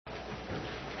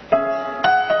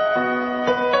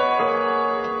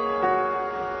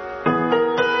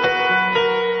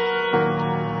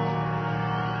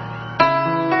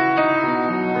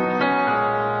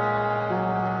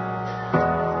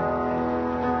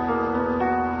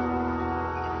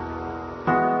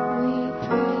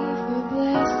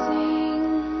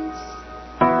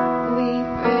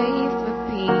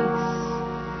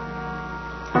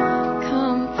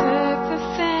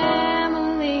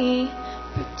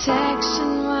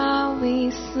protection while we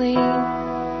sleep.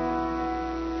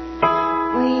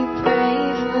 We pray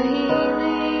for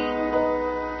healing,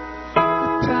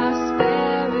 for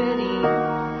prosperity.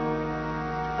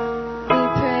 We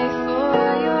pray for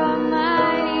your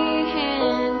mighty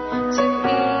hand to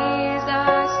ease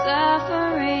our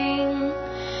suffering,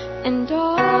 and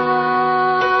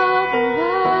all the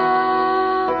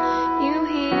while you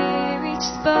hear each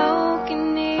spoken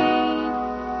need.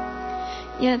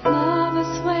 Yet love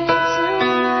us way too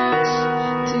much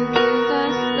to give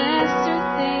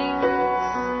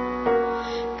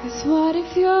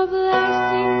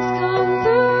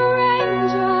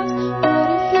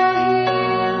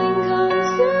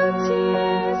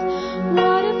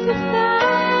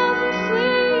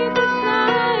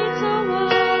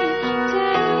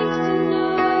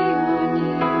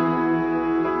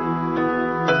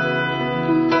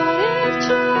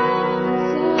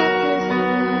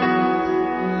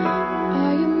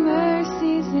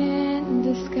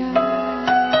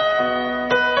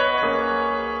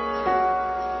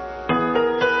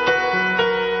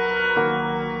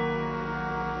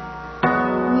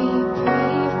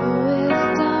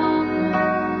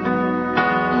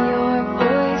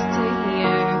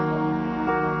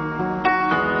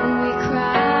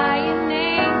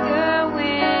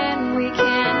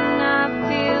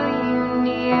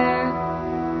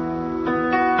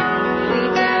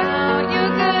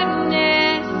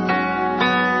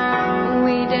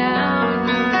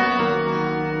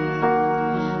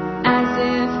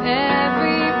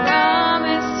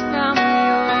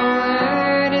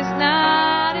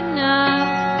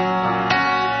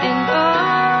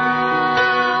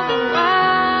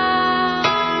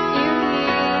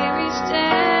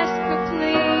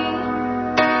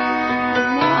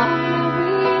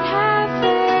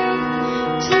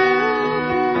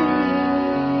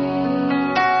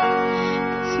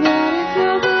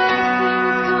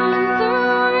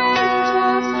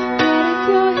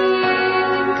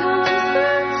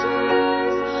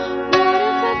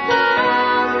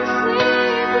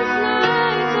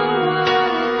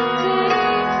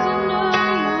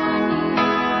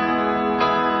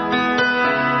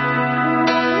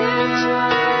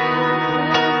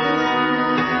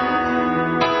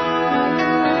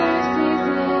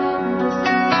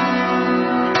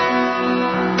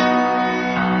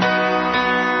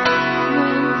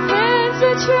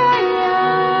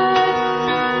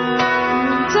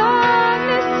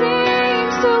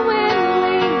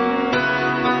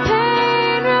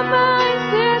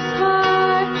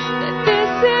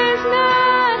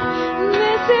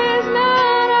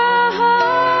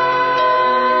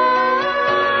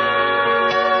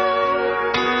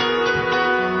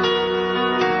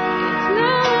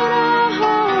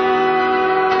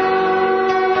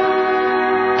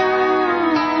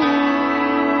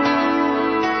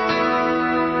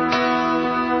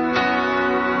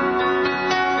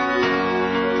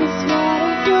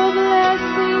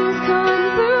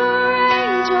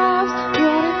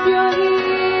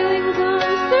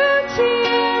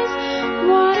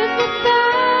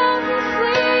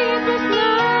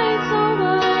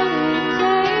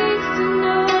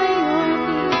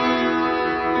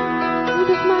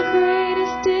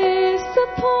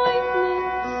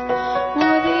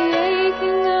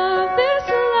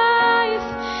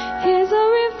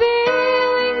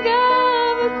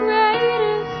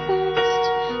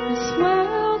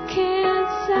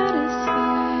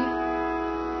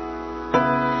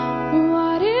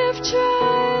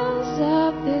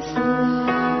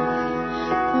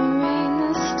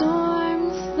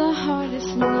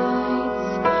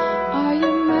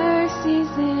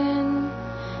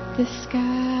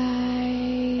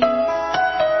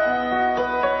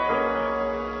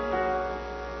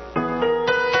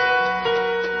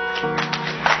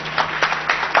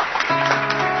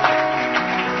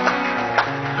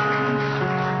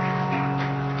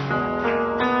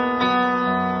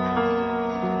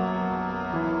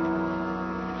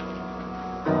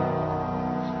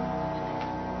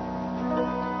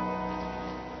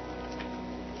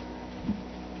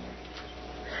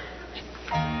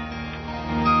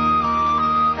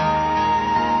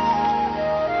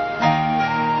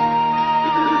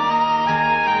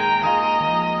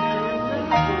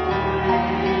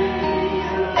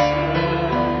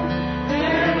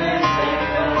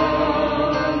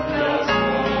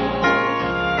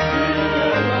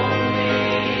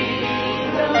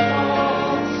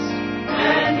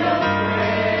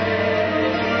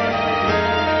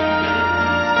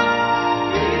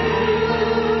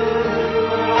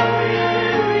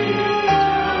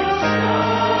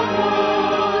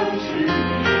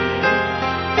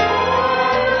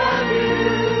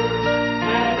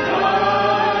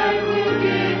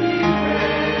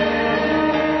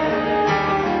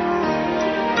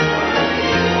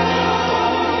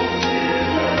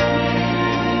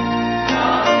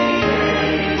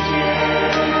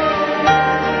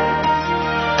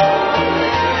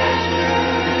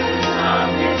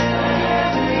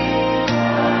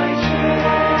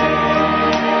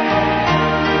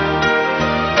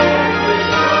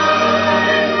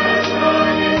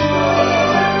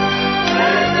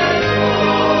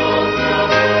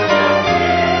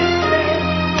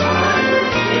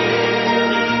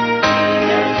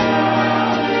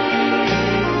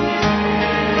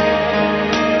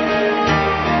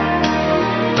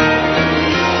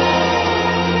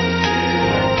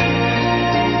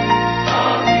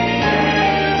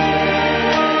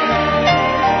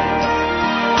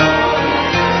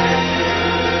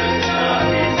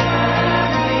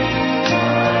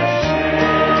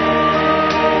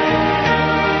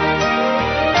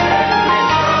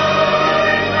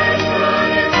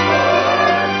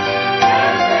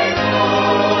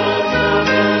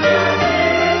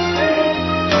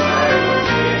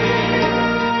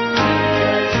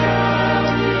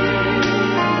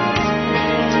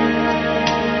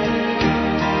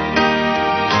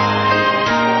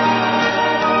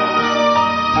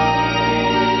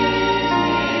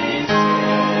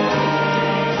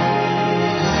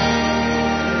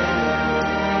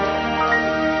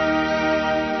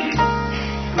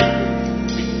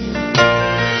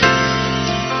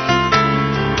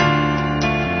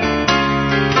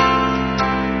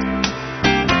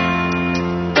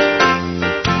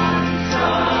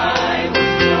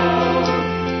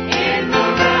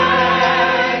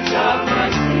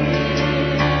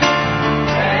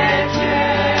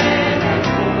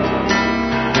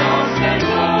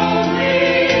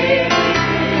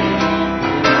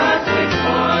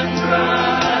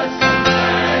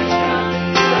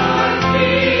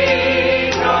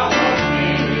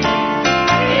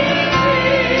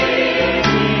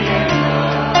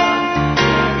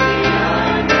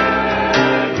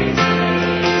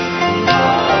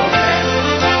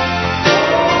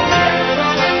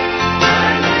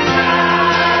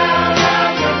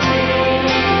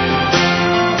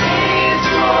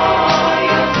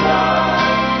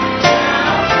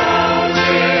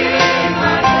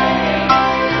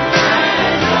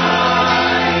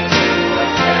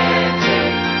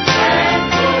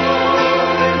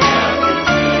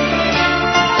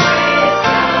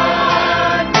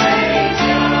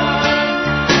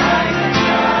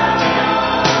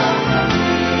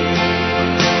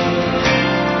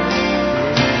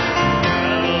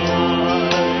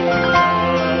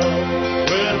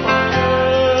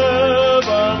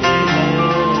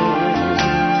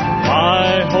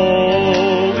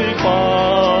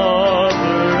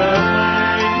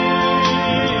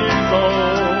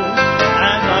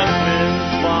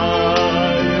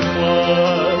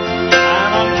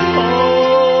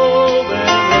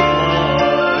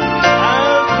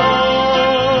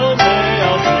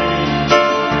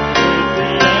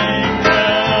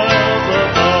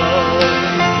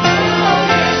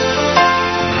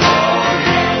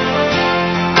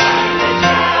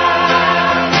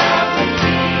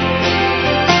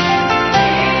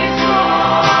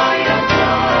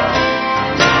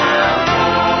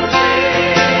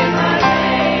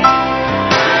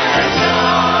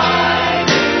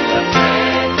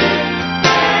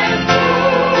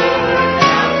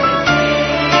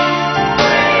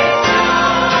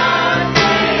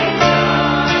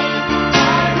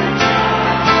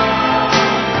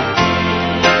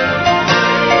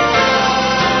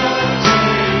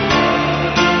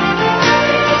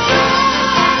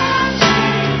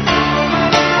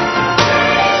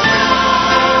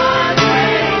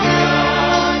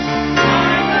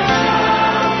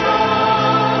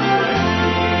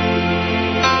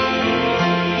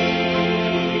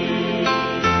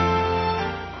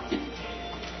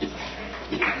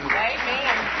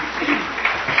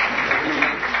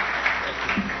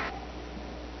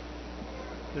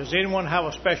Does anyone have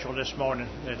a special this morning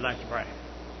they'd like to pray?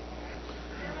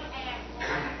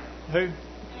 Who?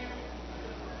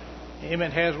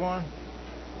 Emmett has one?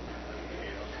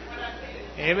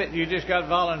 Emmett, you just got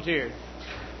volunteered.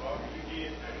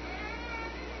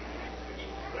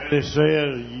 It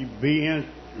says you be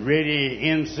ready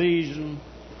in season,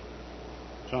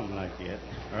 something like that,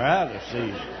 or out of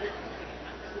season.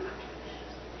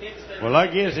 Well, I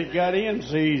guess it got in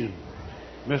season.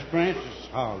 Miss Francis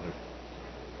hollered.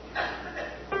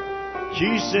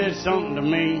 She said something to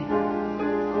me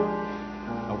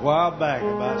a while back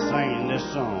about singing this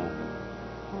song.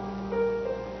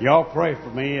 Y'all pray for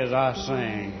me as I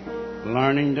sing,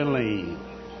 Learning to Lean.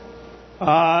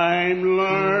 I'm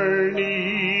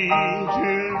learning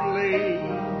to lean,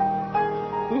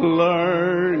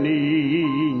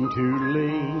 learning to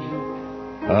lean.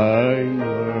 I'm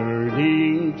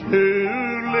learning to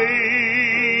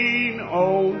lean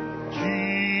on Jesus,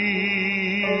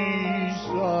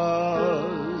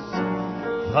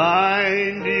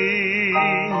 finding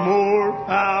more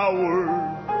power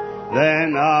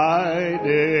than I'd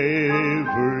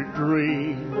ever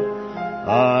dream.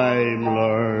 I'm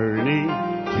learning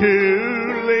to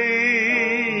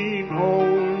lean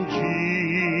on Jesus.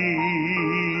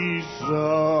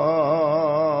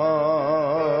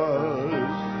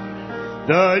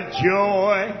 The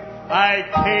joy I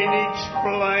can't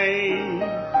explain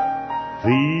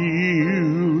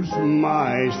fills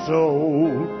my soul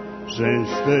since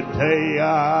the day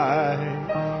I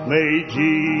made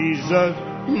Jesus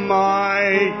my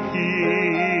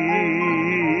King.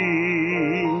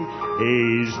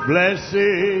 His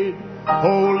blessed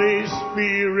Holy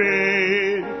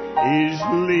Spirit is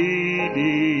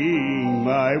leading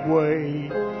my way.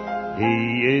 He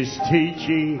is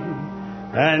teaching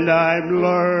and I'm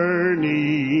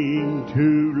learning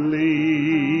to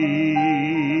lean.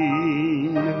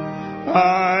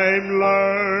 I'm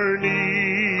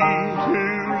learning to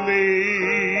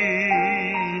lean,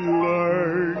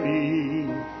 learning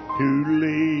to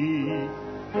lean.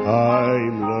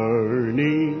 I'm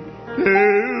learning to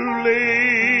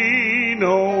lean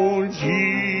on Jesus,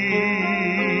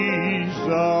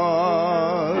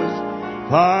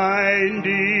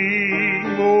 finding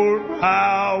more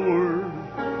power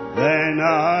than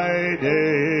I'd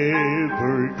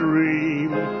ever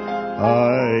dream.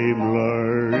 I'm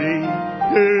learning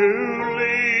to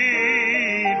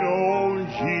lean on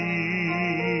Jesus.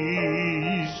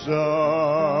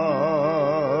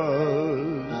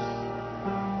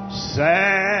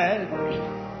 Sad,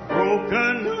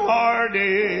 broken-hearted,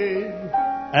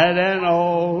 at an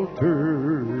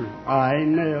altar I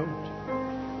knelt.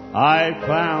 I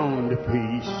found a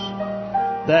peace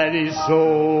that is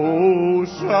so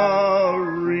serene,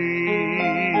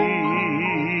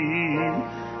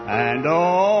 and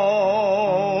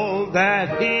all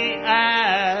that He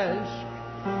asks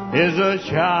is a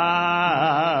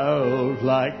childlike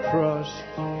trust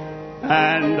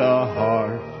and a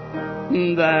heart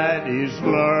that is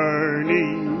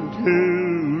learning to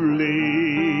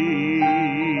lean.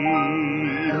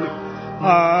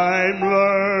 I'm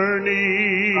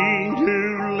learning to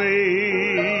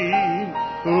lean,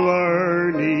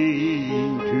 learning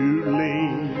to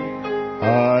lean.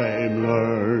 I'm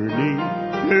learning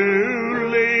to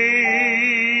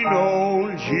lean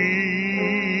on Jesus,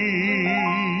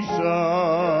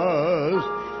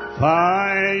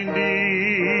 finding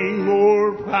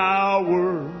more power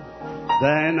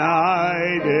than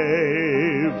I'd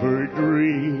ever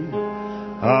dream.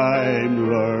 I'm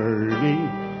learning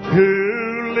to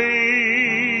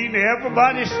lean.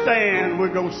 Everybody stand.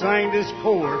 We're going to sing this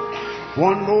chorus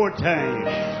one more time.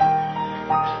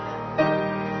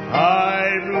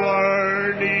 I'm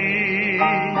learning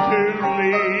to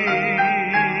lean,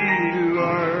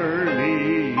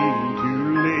 learning to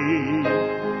lean.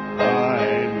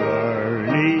 I'm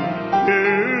learning to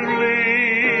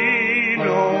lean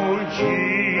on Jesus,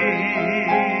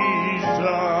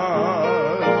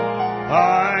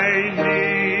 finding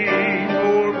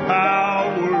more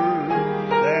power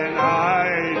than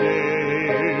I'd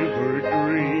ever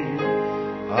dream.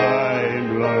 I'm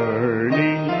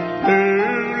learning to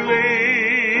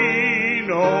lean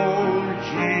on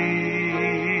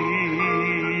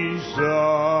Jesus.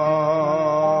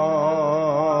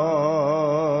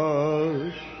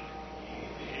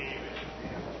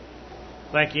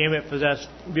 Thank you, Emmett, for that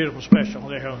beautiful special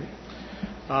there.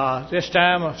 This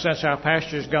time, since our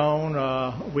pastor's gone,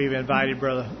 we've invited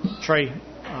Brother Trey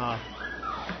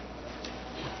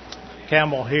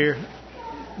Campbell here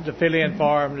to fill in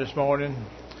for him this morning.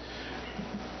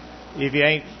 If you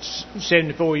ain't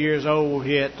 74 years old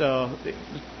yet,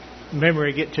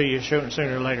 memory get to you sooner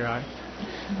or later. Right?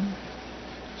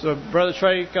 So, Brother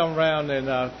Trey, come around and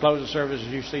close the service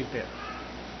as you see fit.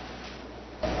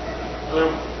 Hello.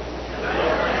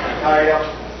 How are y'all?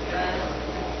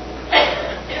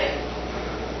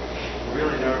 I'm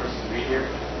really nervous to be here.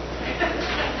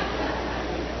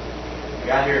 I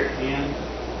got here at 10,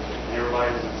 and everybody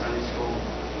was in Sunday school.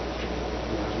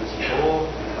 There was Mr. Bull,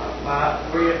 and about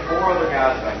 3 or 4 other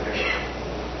guys back there.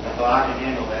 I thought I could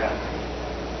handle that.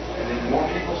 And then more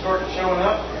people started showing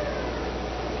up.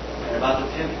 And about the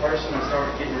 10th person, I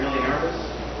started getting really nervous.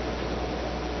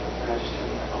 And I just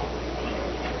turned back on.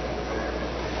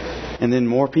 And then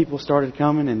more people started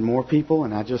coming, and more people,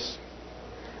 and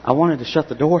I wanted to shut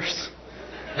the doors.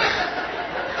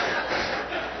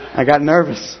 I got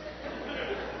nervous.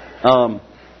 I'm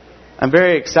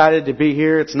very excited to be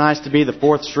here. It's nice to be the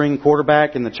 4th string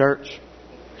quarterback in the church.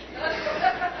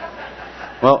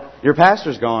 Well, your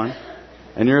pastor's gone,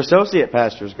 and your associate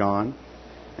pastor's gone,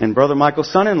 and Brother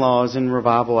Michael's son-in-law is in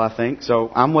revival, I think,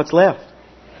 so I'm what's left.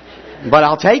 But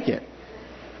I'll take it.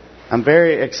 I'm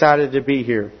very excited to be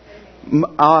here.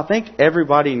 I think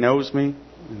everybody knows me.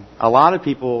 A lot of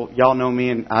people, y'all know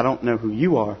me, and I don't know who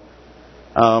you are.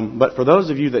 But for those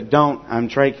of you that don't, I'm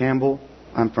Trey Campbell.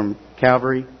 I'm from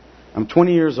Calvary. I'm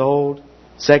 20 years old,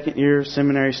 2nd year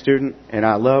seminary student, and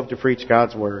I love to preach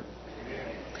God's Word.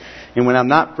 And when I'm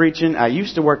not preaching, I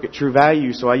used to work at True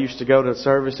Value, so I used to go to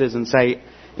services and say,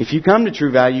 if you come to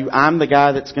True Value, I'm the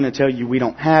guy that's going to tell you we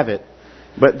don't have it.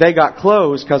 But they got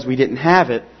closed because we didn't have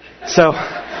it. So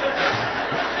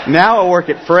now I work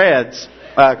at Fred's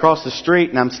across the street,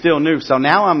 and I'm still new. So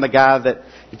now I'm the guy that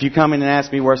if you come in and ask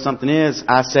me where something is,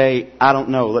 I say, I don't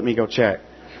know, let me go check.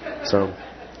 So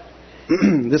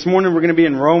this morning we're going to be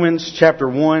in Romans chapter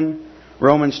 1.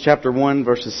 Romans chapter 1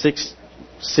 verses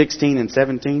 16 and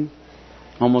 17.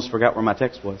 Almost forgot where my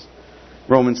text was.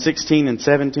 Romans 16 and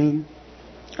 17.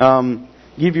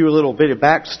 Give you a little bit of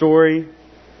backstory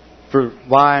for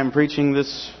why I'm preaching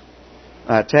this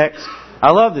text.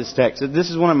 I love this text. This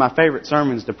is one of my favorite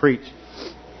sermons to preach.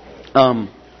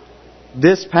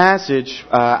 This passage,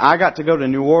 I got to go to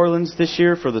New Orleans this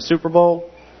year for the Super Bowl.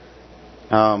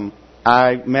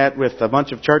 I met with a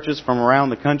bunch of churches from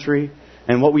around the country.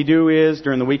 And what we do is,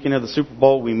 during the weekend of the Super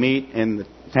Bowl, we meet in the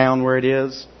town where it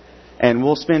is. And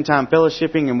we'll spend time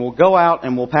fellowshipping, and we'll go out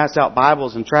and we'll pass out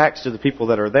Bibles and tracts to the people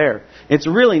that are there. It's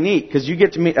really neat because you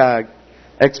get to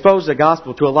expose the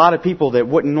gospel to a lot of people that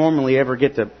wouldn't normally ever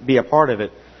get to be a part of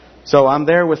it. So I'm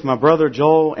there with my brother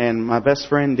Joel and my best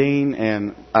friend Dean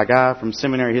and a guy from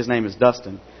seminary. His name is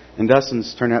Dustin. And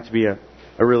Dustin's turned out to be a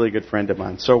really good friend of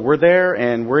mine. So we're there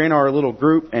and we're in our little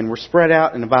group and we're spread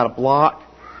out in about a block.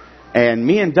 And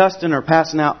me and Dustin are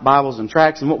passing out Bibles and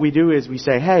tracts. And what we do is we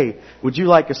say, hey, would you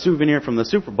like a souvenir from the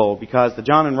Super Bowl? Because the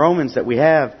John and Romans that we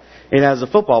have, it has a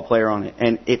football player on it.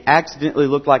 And it accidentally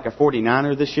looked like a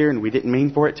 49er this year and we didn't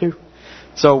mean for it to.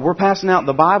 So we're passing out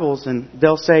the Bibles and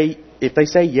they'll say, if they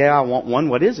say, yeah, I want one,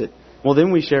 what is it? Well,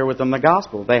 then we share with them the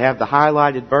gospel. They have the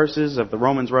highlighted verses of the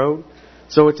Romans Road.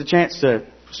 So it's a chance to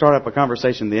start up a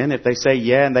conversation then. If they say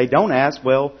yeah and they don't ask,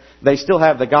 well, they still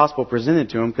have the gospel presented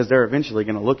to them because they're eventually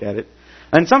going to look at it.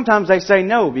 And sometimes they say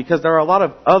no because there are a lot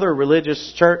of other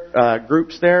religious church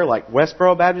groups there, like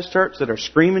Westboro Baptist Church, that are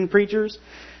screaming preachers.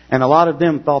 And a lot of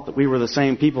them thought that we were the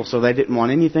same people, so they didn't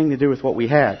want anything to do with what we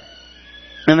had.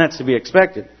 And that's to be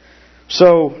expected.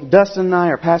 So Dustin and I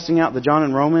are passing out the John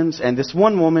and Romans, and this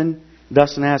one woman,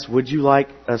 Dustin asked, would you like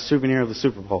a souvenir of the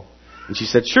Super Bowl? And she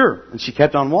said, sure. And she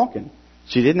kept on walking.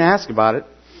 She didn't ask about it.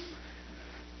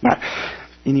 But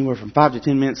anywhere from 5 to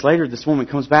 10 minutes later, this woman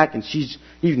comes back, and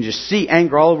you can just see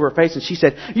anger all over her face, and she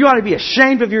said, you ought to be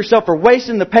ashamed of yourself for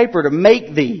wasting the paper to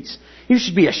make these. You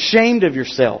should be ashamed of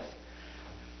yourself.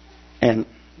 And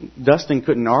Dustin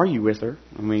couldn't argue with her.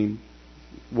 I mean,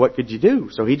 what could you do?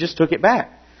 So he just took it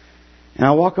back. And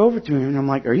I walk over to him and I'm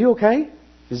like, are you okay?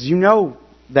 Because you know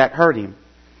that hurt him.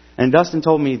 And Dustin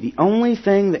told me the only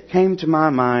thing that came to my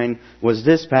mind was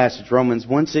this passage, Romans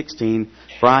 1:16,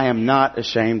 for I am not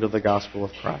ashamed of the gospel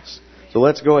of Christ. So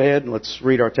let's go ahead and let's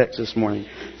read our text this morning.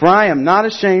 For I am not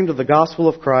ashamed of the gospel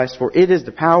of Christ, for it is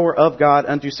the power of God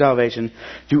unto salvation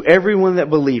to everyone that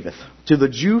believeth, to the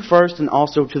Jew first and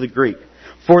also to the Greek.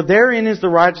 For therein is the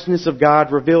righteousness of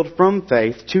God revealed from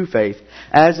faith to faith,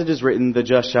 as it is written, the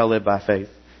just shall live by faith.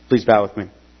 Please bow with me.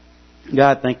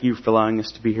 God, thank you for allowing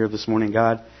us to be here this morning,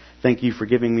 God. Thank you for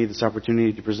giving me this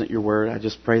opportunity to present your word. I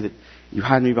just pray that you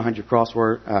hide me behind your cross,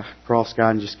 God,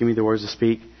 and just give me the words to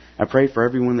speak. I pray for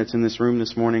everyone that's in this room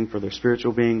this morning, for their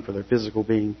spiritual being, for their physical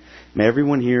being. May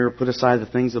everyone here put aside the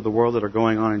things of the world that are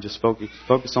going on and just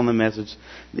focus on the message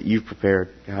that you've prepared.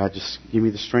 God, just give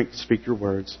me the strength to speak your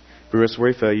words. For us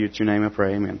where we fail you, it's your name I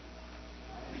pray. Amen.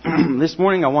 This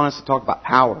morning I want us to talk about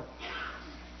power.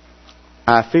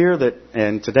 I fear that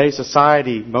in today's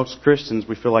society, most Christians,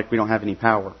 we feel like we don't have any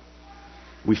power.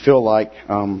 We feel like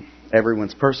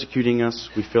everyone's persecuting us.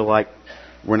 We feel like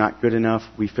we're not good enough.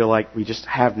 We feel like we just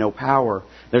have no power.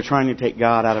 They're trying to take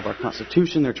God out of our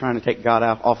Constitution. They're trying to take God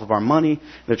off of our money.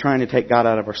 They're trying to take God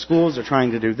out of our schools. They're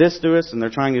trying to do this to us, and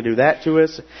they're trying to do that to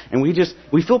us. And we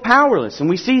feel powerless. And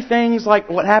we see things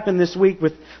like what happened this week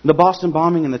with the Boston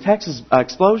bombing and the Texas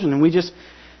explosion, and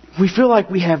we feel like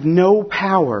we have no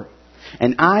power.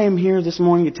 And I am here this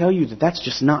morning to tell you that that's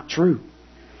just not true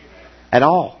at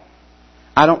all.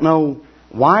 I don't know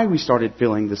why we started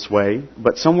feeling this way,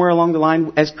 but somewhere along the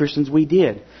line, as Christians, we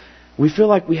did. We feel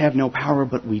like we have no power,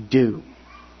 but we do.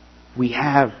 We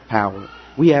have power.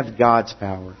 We have God's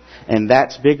power. And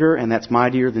that's bigger and that's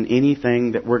mightier than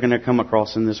anything that we're going to come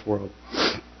across in this world.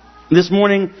 This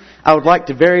morning, I would like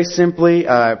to very simply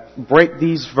break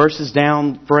these verses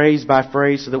down phrase by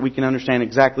phrase so that we can understand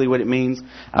exactly what it means.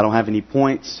 I don't have any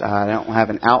points. I don't have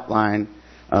an outline.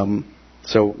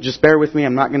 So just bear with me.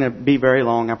 I'm not going to be very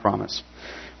long, I promise.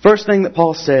 First thing that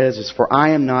Paul says is, "For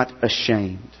I am not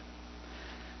ashamed."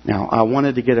 Now, I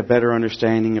wanted to get a better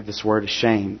understanding of this word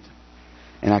ashamed.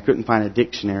 And I couldn't find a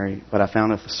dictionary, but I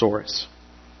found a thesaurus.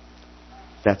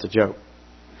 That's a joke.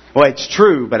 Well, it's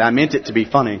true, but I meant it to be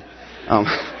funny.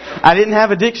 I didn't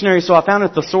have a dictionary, so I found a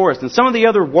thesaurus. And some of the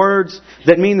other words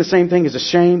that mean the same thing as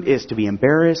ashamed is to be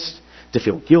embarrassed, to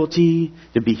feel guilty,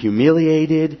 to be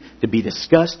humiliated, to be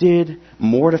disgusted,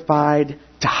 mortified,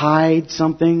 to hide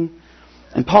something.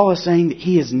 And Paul is saying that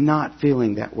he is not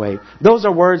feeling that way. Those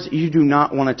are words that you do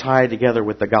not want to tie together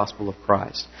with the gospel of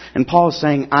Christ. And Paul is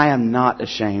saying, I am not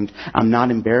ashamed. I'm not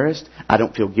embarrassed. I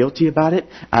don't feel guilty about it.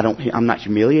 I'm not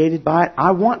humiliated by it.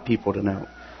 I want people to know.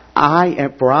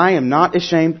 For I am not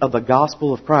ashamed of the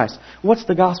gospel of Christ. What's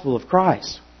the gospel of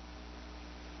Christ?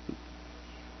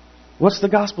 What's the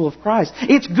gospel of Christ?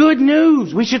 It's good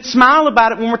news. We should smile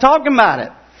about it when we're talking about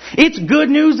it. It's good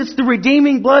news. It's the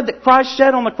redeeming blood that Christ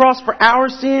shed on the cross for our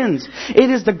sins.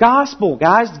 It is the gospel,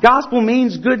 guys. The gospel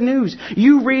means good news.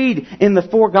 You read in the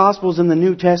 4 Gospels in the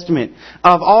New Testament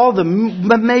of all the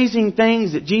amazing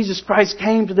things that Jesus Christ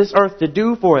came to this earth to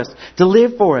do for us, to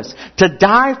live for us, to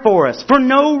die for us, for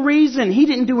no reason. He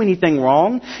didn't do anything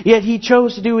wrong, yet He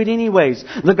chose to do it anyways.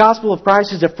 The gospel of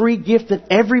Christ is a free gift that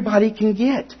everybody can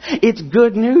get. It's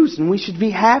good news, and we should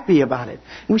be happy about it.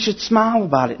 We should smile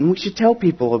about it, and we should tell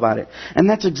people about it. And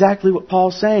that's exactly what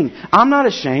Paul's saying. I'm not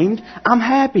ashamed. I'm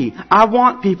happy. I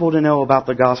want people to know about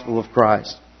the gospel of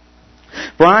Christ.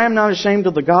 For I am not ashamed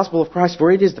of the gospel of Christ, for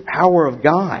it is the power of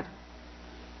God.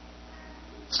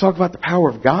 Let's talk about the power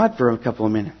of God for a couple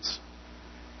of minutes.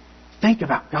 Think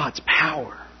about God's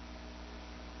power.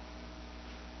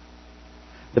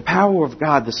 The power of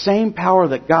God, the same power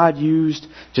that God used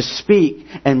to speak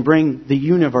and bring the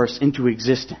universe into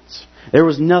existence. There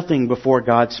was nothing before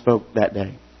God spoke that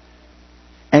day.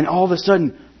 And all of a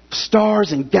sudden,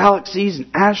 stars and galaxies and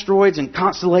asteroids and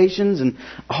constellations and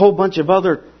a whole bunch of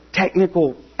other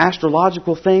technical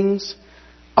astrological things,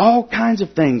 all kinds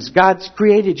of things God's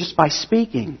created just by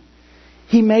speaking.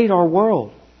 He made our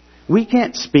world. We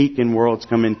can't speak and worlds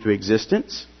come into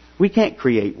existence. We can't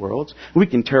create worlds. We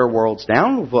can tear worlds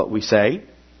down with what we say.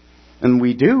 And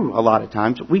we do a lot of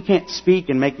times. But we can't speak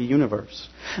and make a universe.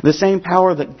 The same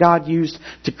power that God used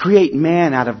to create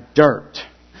man out of dirt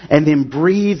and then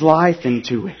breathe life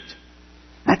into it.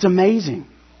 That's amazing.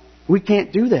 We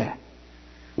can't do that.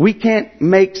 We can't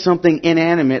make something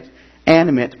inanimate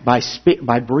animate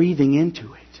by breathing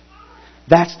into it.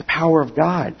 That's the power of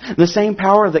God. The same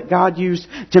power that God used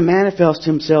to manifest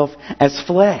Himself as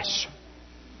flesh.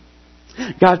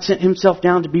 God sent Himself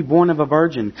down to be born of a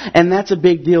virgin. And that's a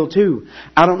big deal too.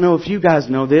 I don't know if you guys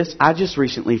know this. I just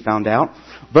recently found out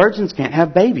virgins can't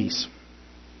have babies.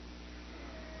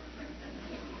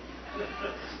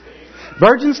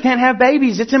 Virgins can't have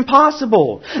babies. It's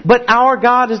impossible. But our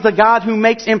God is the God who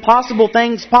makes impossible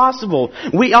things possible.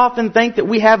 We often think that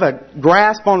we have a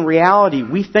grasp on reality.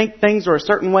 We think things are a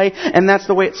certain way, and that's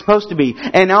the way it's supposed to be.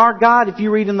 And our God, if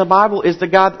you read in the Bible, is the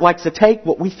God that likes to take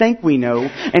what we think we know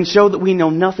and show that we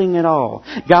know nothing at all.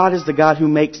 God is the God who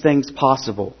makes things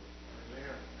possible.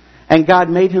 And God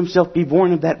made Himself be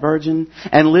born of that virgin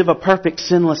and live a perfect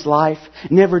sinless life,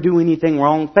 never do anything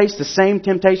wrong, face the same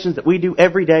temptations that we do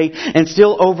every day and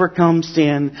still overcome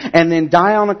sin, and then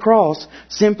die on a cross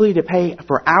simply to pay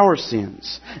for our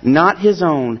sins. Not His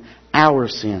own, our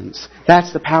sins.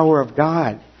 That's the power of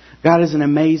God. God is an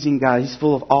amazing God. He's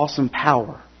full of awesome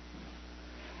power.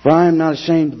 For I am not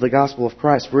ashamed of the gospel of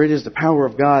Christ, for it is the power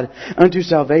of God unto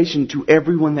salvation to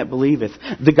everyone that believeth.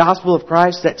 The gospel of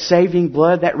Christ, that saving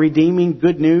blood, that redeeming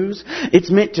good news, it's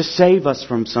meant to save us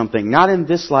from something. Not in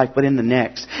this life, but in the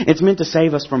next. It's meant to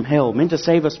save us from hell, meant to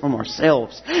save us from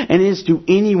ourselves. And it is to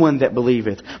anyone that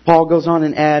believeth. Paul goes on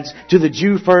and adds, to the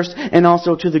Jew first and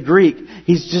also to the Greek.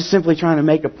 He's just simply trying to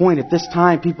make a point. At this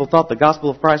time, people thought the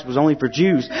gospel of Christ was only for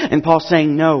Jews. And Paul's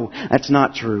saying, no, that's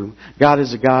not true. God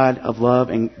is a God of love,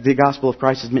 and the gospel of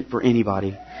Christ is meant for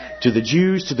anybody. To the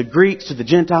Jews, to the Greeks, to the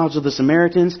Gentiles, to the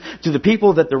Samaritans, to the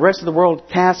people that the rest of the world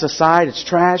casts aside, it's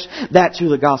trash. That's who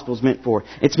the gospel is meant for.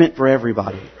 It's meant for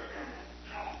everybody.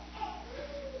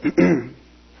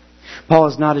 Paul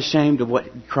is not ashamed of what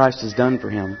Christ has done for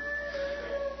him.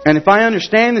 And if I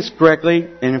understand this correctly,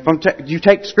 and if you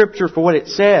take Scripture for what it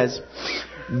says,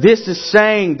 this is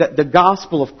saying that the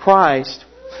gospel of Christ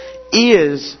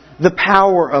is the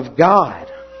power of God.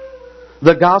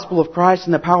 The gospel of Christ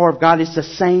and the power of God is the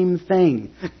same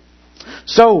thing.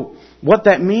 So, what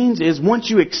that means is once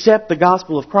you accept the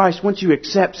gospel of Christ, once you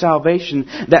accept salvation,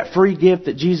 that free gift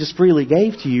that Jesus freely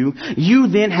gave to you, you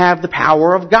then have the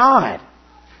power of God.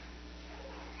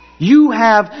 You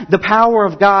have the power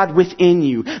of God within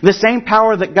you. The same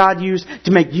power that God used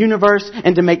to make universe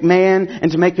and to make man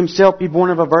and to make himself be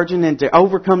born of a virgin and to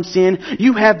overcome sin.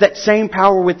 You have that same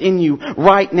power within you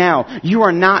right now. You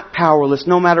are not powerless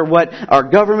no matter what our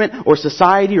government or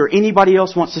society or anybody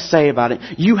else wants to say about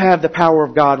it. You have the power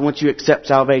of God once you accept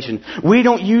salvation. We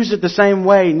don't use it the same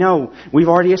way. No, we've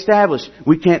already established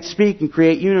we can't speak and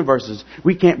create universes.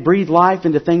 We can't breathe life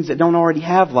into things that don't already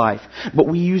have life. But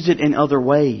we use it in other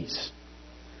ways.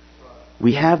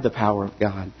 We have the power of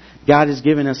God. God has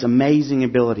given us amazing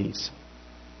abilities.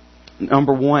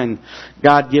 Number one,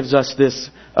 God gives us this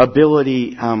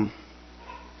ability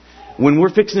when we're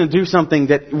fixing to do something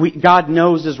that God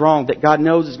knows is wrong, that God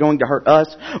knows is going to hurt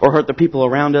us or hurt the people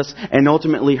around us and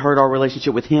ultimately hurt our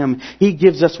relationship with Him. He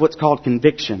gives us what's called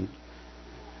conviction.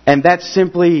 And that's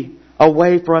simply a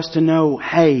way for us to know,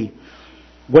 hey,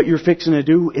 what you're fixing to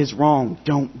do is wrong.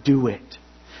 Don't do it.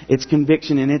 It's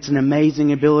conviction, and it's an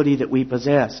amazing ability that we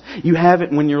possess. You have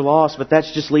it when you're lost, but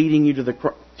that's just leading you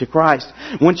to Christ.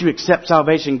 Once you accept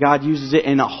salvation, God uses it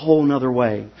in a whole other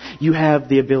way. You have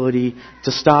the ability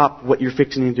to stop what you're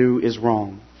fixing to do is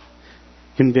wrong.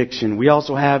 Conviction. We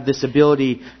also have this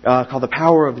ability called the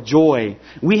power of joy.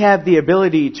 We have the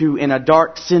ability to, in a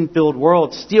dark, sin-filled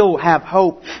world, still have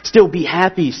hope, still be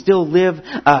happy, still live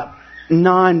a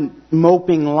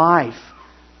non-moping life.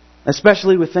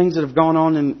 Especially with things that have gone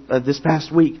on in this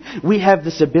past week. We have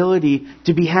this ability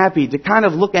to be happy, to kind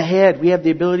of look ahead. We have the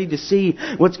ability to see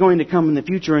what's going to come in the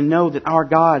future and know that our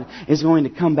God is going to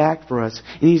come back for us.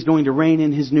 And He's going to reign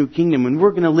in His new kingdom. And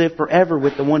we're going to live forever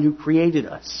with the one who created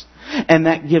us. And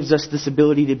that gives us this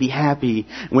ability to be happy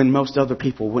when most other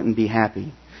people wouldn't be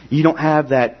happy. You don't have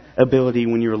that ability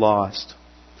when you're lost.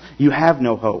 You have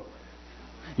no hope.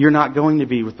 You're not going to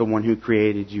be with the one who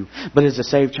created you. But as a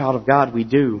saved child of God, we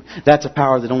do. That's a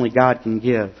power that only God can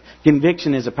give.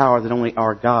 Conviction is a power that only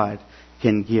our God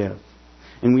can give.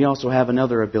 And we also have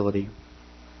another ability.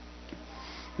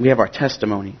 We have our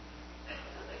testimony.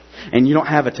 And you don't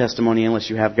have a testimony unless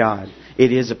you have God.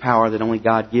 It is a power that only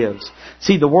God gives.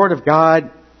 See, the Word of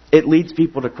God, it leads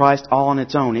people to Christ all on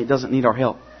its own. It doesn't need our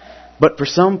help. But for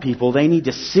some people, they need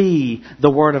to see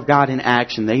the Word of God in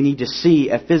action. They need to see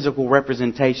a physical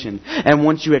representation. And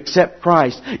once you accept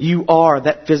Christ, you are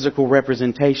that physical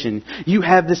representation. You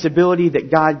have this ability that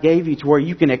God gave you to where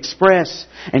you can express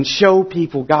and show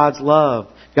people God's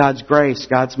love, God's grace,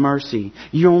 God's mercy.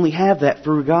 You only have that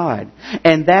through God.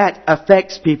 And that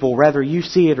affects people whether you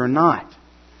see it or not.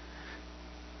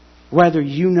 Whether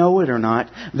you know it or not,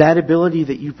 that ability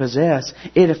that you possess,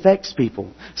 it affects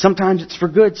people. Sometimes it's for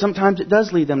good. Sometimes it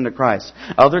does lead them to Christ.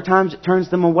 Other times it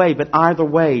turns them away. But either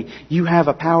way, you have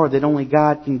a power that only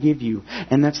God can give you.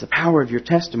 And that's the power of your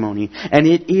testimony. And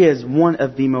it is one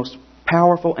of the most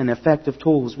powerful and effective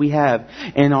tools we have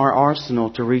in our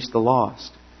arsenal to reach the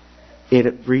lost.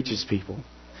 It reaches people.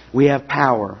 We have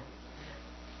power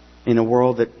in a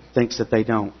world that thinks that they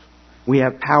don't. We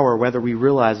have power whether we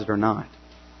realize it or not.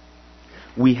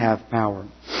 We have power.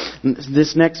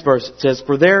 This next verse says,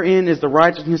 "For therein is the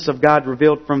righteousness of God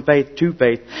revealed from faith to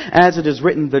faith, as it is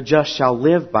written, the just shall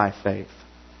live by faith."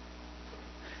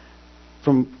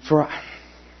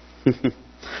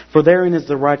 For therein is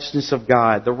the righteousness of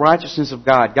God. The righteousness of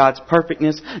God. God's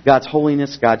perfectness, God's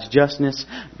holiness, God's justness,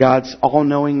 God's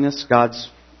all-knowingness, God's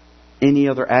any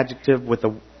other adjective with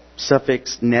a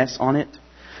suffix "ness" on it.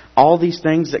 all these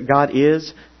things that God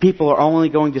is, people are only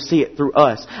going to see it through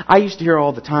us. I used to hear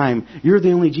all the time, "You're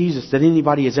the only Jesus that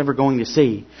anybody is ever going to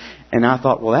see." And I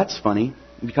thought, well, that's funny,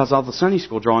 because all the Sunday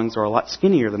school drawings are a lot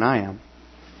skinnier than I am.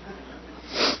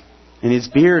 And His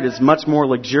beard is much more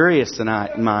luxurious than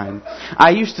mine. I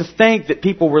used to think that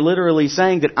people were literally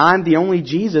saying that I'm the only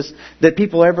Jesus that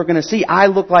people are ever going to see. I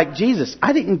look like Jesus.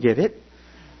 I didn't get it.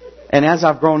 And as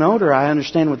I've grown older, I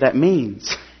understand what that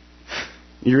means.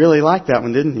 You really liked that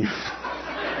one, didn't you?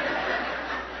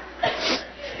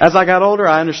 As I got older,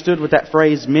 I understood what that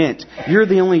phrase meant. You're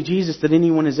the only Jesus that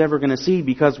anyone is ever going to see,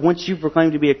 because once you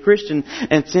proclaim to be a Christian,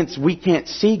 and since we can't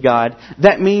see God,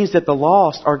 that means that the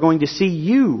lost are going to see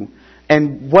you.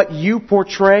 And what you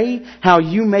portray, how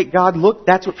you make God look,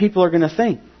 that's what people are going to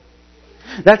think.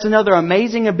 That's another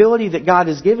amazing ability that God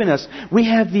has given us. We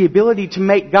have the ability to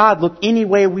make God look any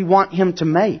way we want Him to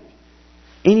make.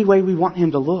 Any way we want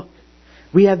Him to look.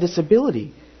 We have this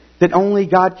ability that only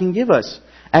God can give us.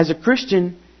 As a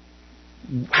Christian,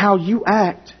 how you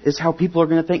act is how people are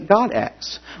going to think God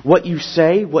acts. What you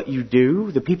say, what you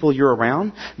do, the people you're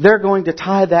around, they're going to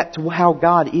tie that to how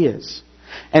God is.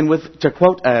 And to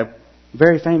quote a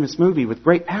very famous movie, with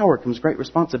great power comes great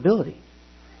responsibility.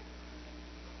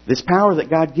 This power that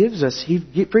God gives us,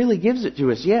 He freely gives it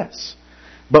to us, yes.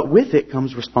 But with it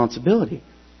comes responsibility.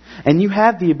 And you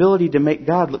have the ability to make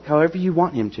God look however you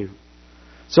want Him to.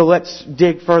 So let's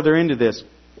dig further into this.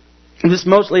 This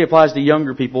mostly applies to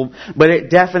younger people, but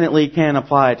it definitely can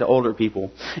apply to older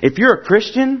people. If you're a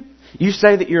Christian, you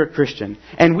say that you're a Christian.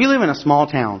 And we live in a small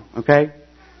town, okay?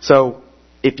 So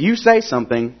if you say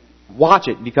something, watch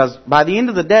it, because by the end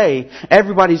of the day,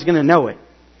 everybody's going to know it.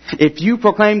 If you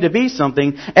proclaim to be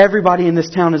something, everybody in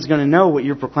this town is going to know what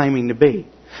you're proclaiming to be.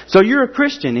 So you're a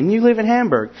Christian and you live in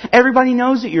Hamburg. Everybody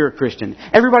knows that you're a Christian.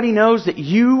 Everybody knows that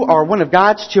you are one of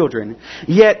God's children.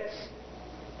 Yet,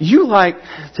 you like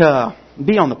to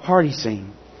be on the party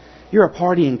scene. You're a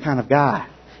partying kind of guy.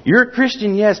 You're a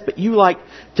Christian, yes, but you like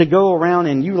to go around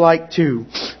and you like to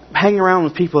hang around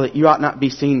with people that you ought not be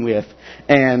seen with.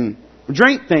 And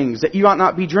drink things that you ought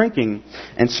not be drinking.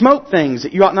 And smoke things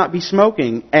that you ought not be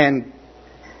smoking. And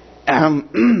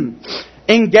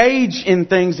engage in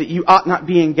things that you ought not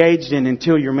be engaged in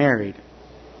until you're married.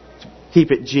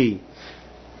 Keep it G.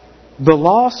 The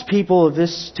lost people of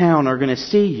this town are going to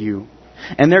see you,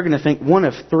 and they're going to think one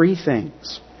of three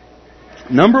things.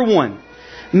 Number one,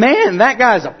 man, that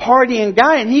guy's a partying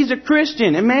guy and he's a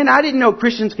Christian. And man, I didn't know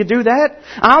Christians could do that.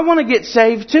 I want to get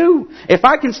saved too. If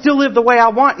I can still live the way I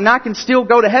want and I can still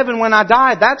go to heaven when I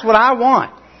die, that's what I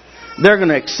want. They're going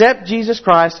to accept Jesus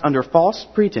Christ under false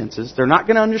pretenses. They're not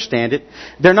going to understand it.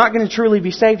 They're not going to truly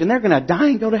be saved, and they're going to die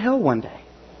and go to hell one day.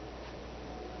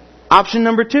 Option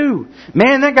number two.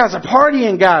 Man, that guy's a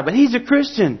partying guy, but he's a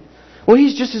Christian. Well,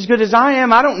 he's just as good as I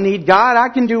am. I don't need God. I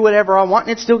can do whatever I want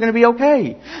and it's still going to be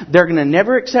okay. They're going to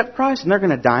never accept Christ and they're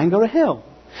going to die and go to hell.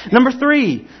 Number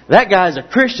three. That guy's a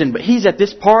Christian, but he's at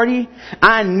this party.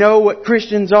 I know what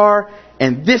Christians are.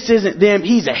 And this isn't them.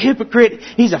 He's a hypocrite.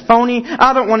 He's a phony.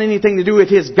 I don't want anything to do with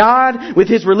his God, with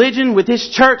his religion, with his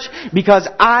church, because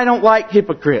I don't like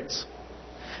hypocrites.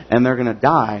 And they're going to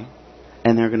die,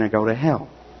 and they're going to go to hell.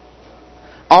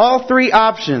 All three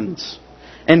options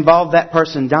involve that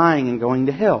person dying and going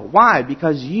to hell. Why?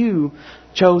 Because you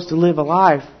chose to live a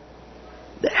life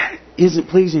that isn't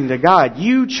pleasing to God.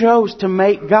 You chose to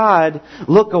make God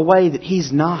look a way that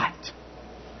He's not.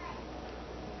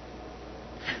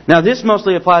 Now, this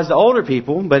mostly applies to older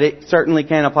people, but it certainly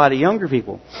can apply to younger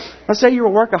people. Let's say you're a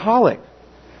workaholic.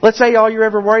 Let's say all you're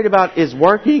ever worried about is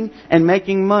working and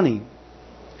making money.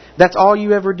 That's all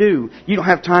you ever do. You don't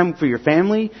have time for your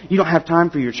family. You don't have time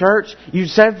for your church. You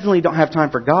definitely don't have time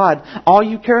for God. All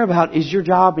you care about is your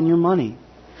job and your money.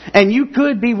 And you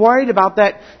could be worried about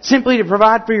that simply to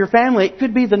provide for your family. It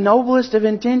could be the noblest of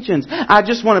intentions. I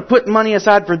just want to put money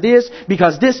aside for this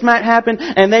because this might happen,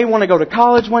 and they want to go to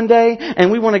college one day,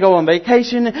 and we want to go on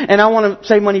vacation, and I want to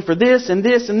save money for this and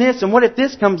this and this, and what if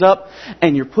this comes up?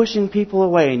 And you're pushing people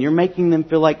away, and you're making them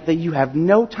feel like that you have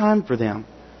no time for them.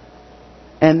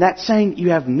 And that's saying you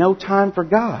have no time for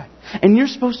God. And you're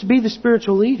supposed to be the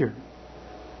spiritual leader.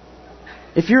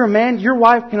 If you're a man, your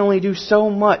wife can only do so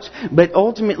much. But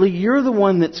ultimately, you're the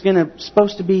one that's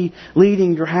supposed to be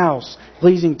leading your house,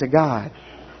 pleasing to God.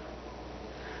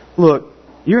 Look,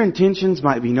 your intentions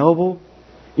might be noble.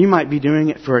 You might be doing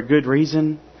it for a good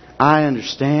reason. I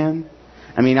understand.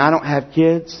 I mean, I don't have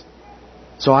kids,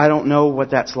 so I don't know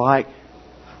what that's like.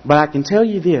 But I can tell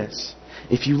you this.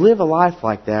 If you live a life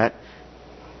like that,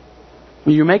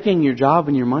 you're making your job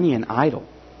and your money an idol.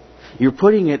 You're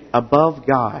putting it above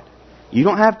God. You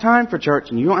don't have time for church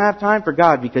and you don't have time for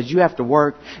God because you have to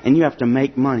work and you have to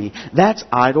make money. That's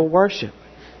idol worship.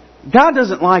 God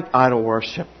doesn't like idol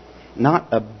worship. Not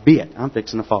a bit. I'm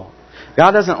fixing to fall.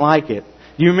 God doesn't like it.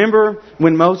 Do you remember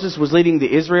when Moses was leading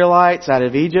the Israelites out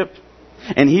of Egypt?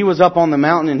 And he was up on the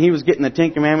mountain and he was getting the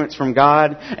Ten Commandments from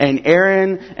God. And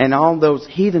Aaron and all those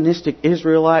heathenistic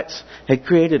Israelites had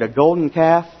created a golden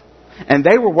calf. And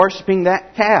they were worshiping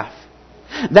that calf.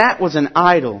 That was an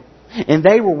idol. And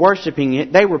they were worshiping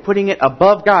it. They were putting it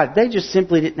above God. They just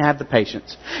simply didn't have the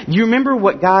patience. You remember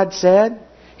what God said?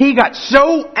 He got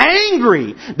so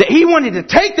angry that He wanted to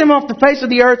take them off the face of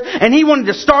the earth and He wanted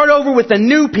to start over with a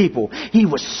new people. He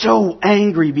was so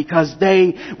angry because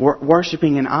they were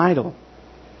worshiping an idol.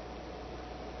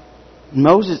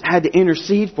 Moses had to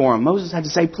intercede for them. Moses had to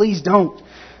say, please don't.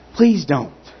 Please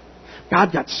don't.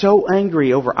 God got so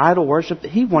angry over idol worship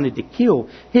that He wanted to kill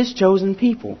His chosen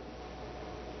people.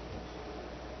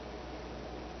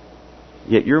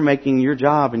 Yet you're making your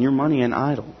job and your money an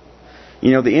idol.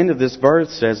 You know, the end of this verse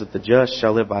says that the just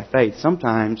shall live by faith.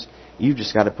 Sometimes you've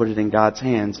just got to put it in God's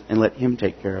hands and let Him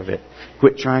take care of it.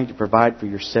 Quit trying to provide for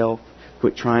yourself.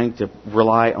 Quit trying to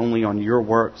rely only on your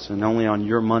works and only on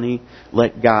your money.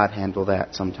 Let God handle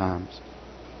that sometimes.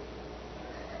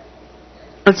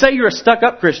 Let's say you're a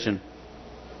stuck-up Christian.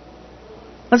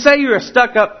 Let's say you're a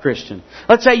stuck-up Christian.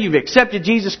 Let's say you've accepted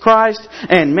Jesus Christ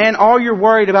and, man, all you're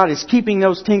worried about is keeping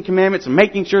those 10 commandments and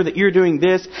making sure that you're doing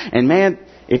this. And, man,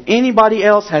 if anybody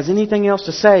else has anything else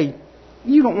to say,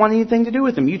 you don't want anything to do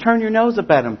with them. You turn your nose up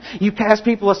at them. You cast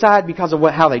people aside because of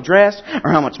how they dress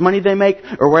or how much money they make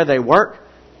or where they work.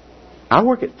 I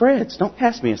work at Fred's. Don't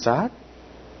cast me aside.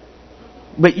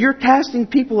 But you're casting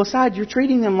people aside. You're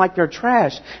treating them like they're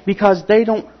trash because they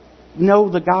don't know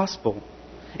the gospel.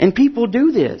 And people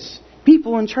do this.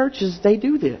 People in churches, they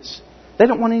do this. They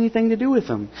don't want anything to do with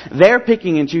them. They're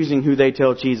picking and choosing who they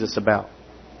tell Jesus about.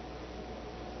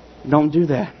 Don't do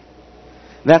that.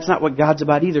 That's not what God's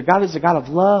about either. God is a God of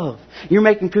love. You're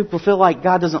making people feel like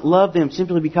God doesn't love them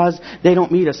simply because they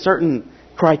don't meet a certain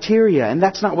criteria. And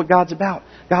that's not what God's about.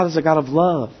 God is a God of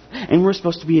love. And we're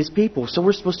supposed to be His people. So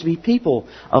we're supposed to be people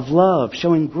of love,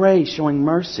 showing grace, showing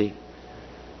mercy.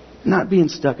 Not being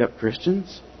stuck-up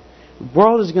Christians. The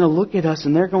world is going to look at us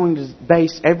and they're going to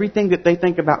base everything that they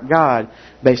think about God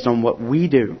based on what we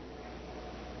do.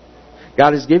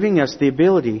 God is giving us the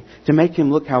ability to make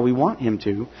Him look how we want Him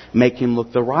to, make Him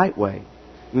look the right way.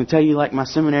 I'm going to tell you like my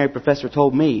seminary professor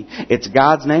told me, it's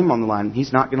God's name on the line.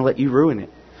 He's not going to let you ruin it.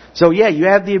 So yeah, you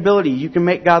have the ability. You can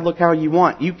make God look how you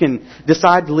want. You can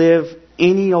decide to live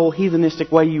any old heathenistic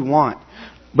way you want.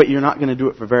 But you're not going to do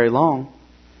it for very long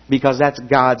because that's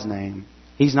God's name.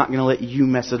 He's not going to let you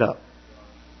mess it up.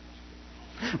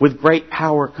 With great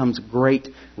power comes great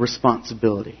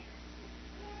responsibility.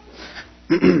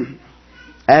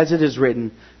 As it is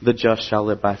written, the just shall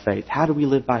live by faith. How do we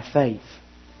live by faith?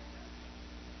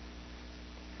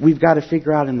 We've got to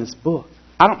figure out in this book.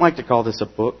 I don't like to call this a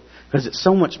book because it's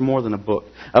so much more than a book.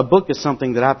 A book is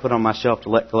something that I put on my shelf to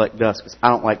let collect dust because I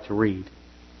don't like to read.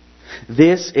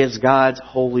 This is God's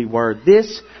holy word.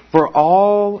 This, for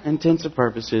all intents and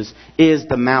purposes, is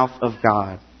the mouth of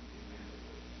God.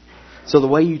 So the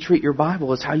way you treat your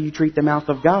Bible is how you treat the mouth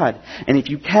of God. And if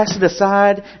you cast it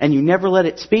aside and you never let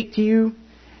it speak to you,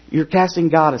 you're casting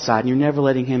God aside and you're never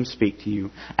letting Him speak to you.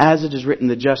 As it is written,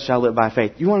 the just shall live by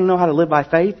faith. You want to know how to live by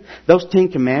faith? Those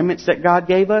 10 commandments that God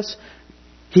gave us,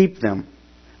 keep them.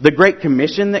 The Great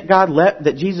Commission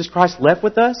that Jesus Christ left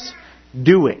with us,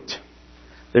 do it.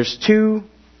 Those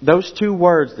two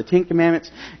words, the 10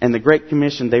 commandments and the Great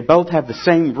Commission, they both have the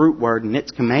same root word and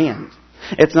it's command.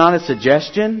 It's not a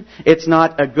suggestion. It's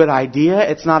not a good idea.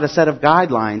 It's not a set of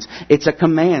guidelines. It's a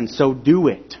command. So do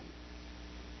it.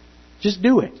 Just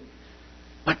do it.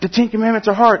 But the 10 Commandments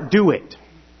are hard. Do it.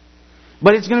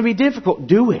 But it's going to be difficult.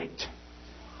 Do it.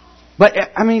 But,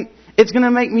 it's going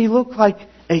to make me look like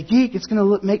a geek. It's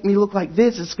going to make me look like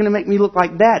this. It's going to make me look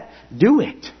like that. Do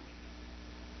it.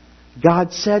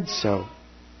 God said so.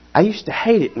 I used to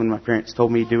hate it when my parents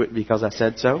told me to do it because I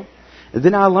said so. And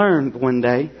then I learned one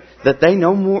day that they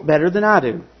know better than I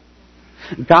do.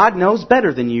 God knows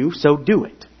better than you, so do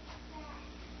it.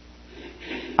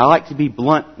 I like to be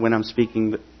blunt when I'm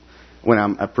speaking, when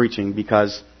I'm preaching,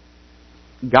 because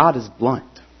God is blunt.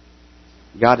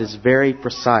 God is very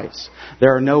precise.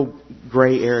 There are no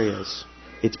gray areas.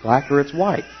 It's black or it's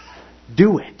white.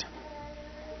 Do it.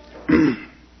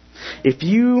 If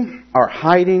you are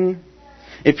hiding,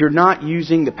 if you're not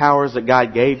using the powers that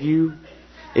God gave you,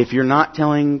 if you're not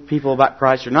telling people about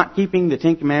Christ, you're not keeping the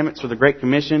 10 Commandments or the Great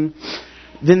Commission,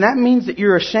 then that means that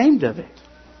you're ashamed of it.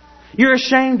 You're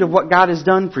ashamed of what God has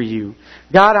done for you.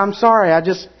 God, I'm sorry.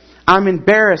 I'm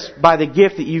embarrassed by the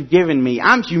gift that you've given me.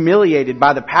 I'm humiliated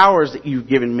by the powers that you've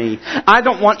given me. I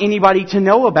don't want anybody to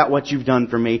know about what you've done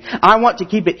for me. I want to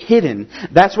keep it hidden.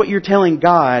 That's what you're telling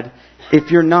God if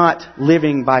you're not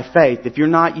living by faith, if you're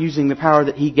not using the power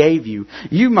that He gave you.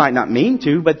 You might not mean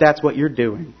to, but that's what you're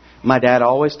doing. My dad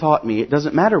always taught me, it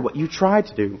doesn't matter what you try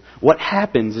to do. What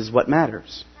happens is what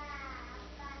matters.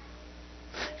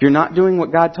 If you're not doing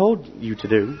what God told you to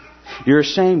do, you're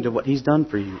ashamed of what He's done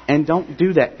for you. And don't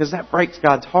do that, because that breaks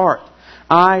God's heart.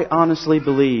 I honestly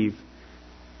believe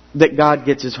that God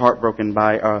gets His heart broken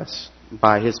by us,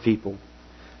 by His people.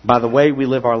 By the way we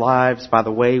live our lives, by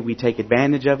the way we take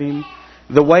advantage of Him,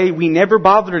 the way we never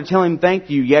bother to tell Him thank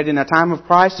you, yet in a time of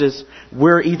crisis,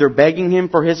 we're either begging Him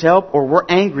for His help or we're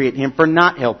angry at Him for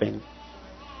not helping.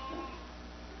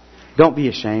 Don't be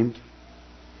ashamed.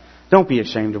 Don't be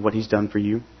ashamed of what He's done for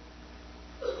you.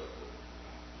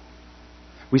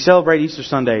 We celebrate Easter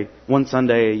Sunday one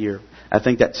Sunday a year. I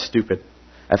think that's stupid.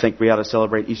 I think we ought to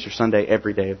celebrate Easter Sunday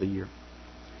every day of the year.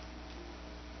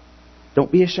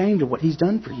 Don't be ashamed of what He's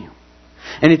done for you.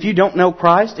 And if you don't know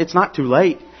Christ, it's not too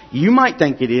late. You might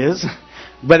think it is.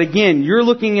 But again, you're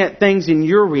looking at things in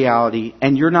your reality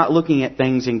and you're not looking at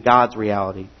things in God's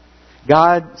reality.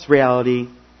 God's reality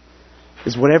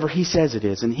is whatever He says it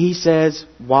is. And He says,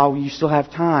 while you still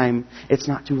have time, it's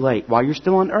not too late. While you're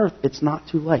still on earth, it's not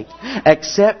too late.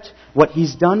 Accept what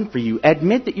He's done for you.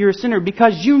 Admit that you're a sinner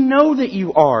because you know that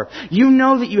you are. You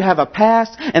know that you have a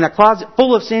past and a closet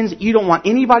full of sins that you don't want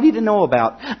anybody to know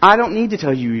about. I don't need to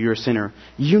tell you you're a sinner.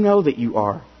 You know that you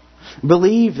are.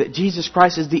 Believe that Jesus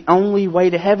Christ is the only way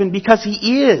to heaven because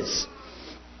He is.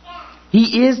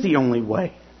 He is the only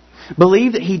way.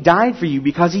 Believe that He died for you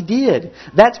because He did.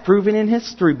 That's proven in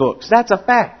history books. That's a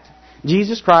fact.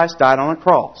 Jesus Christ died on a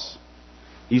cross.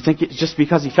 You think it's just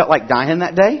because He felt like dying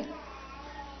that day?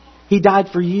 He died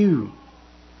for you.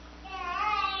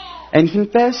 And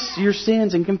confess your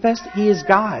sins and confess that He is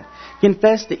God.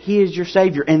 Confess that He is your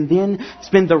Savior. And then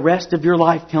spend the rest of your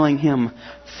life telling Him,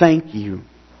 thank you.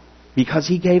 Because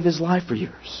He gave His life for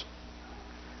yours.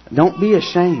 Don't be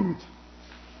ashamed.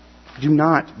 Do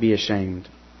not be ashamed.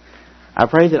 I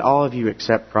pray that all of you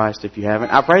accept Christ if you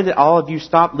haven't. I pray that all of you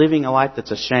stop living a life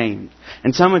that's ashamed.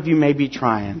 And some of you may be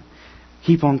trying.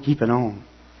 Keep on keeping on.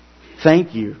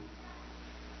 Thank you.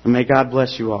 And may God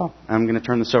bless you all. I'm going to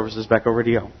turn the services back over to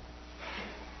you.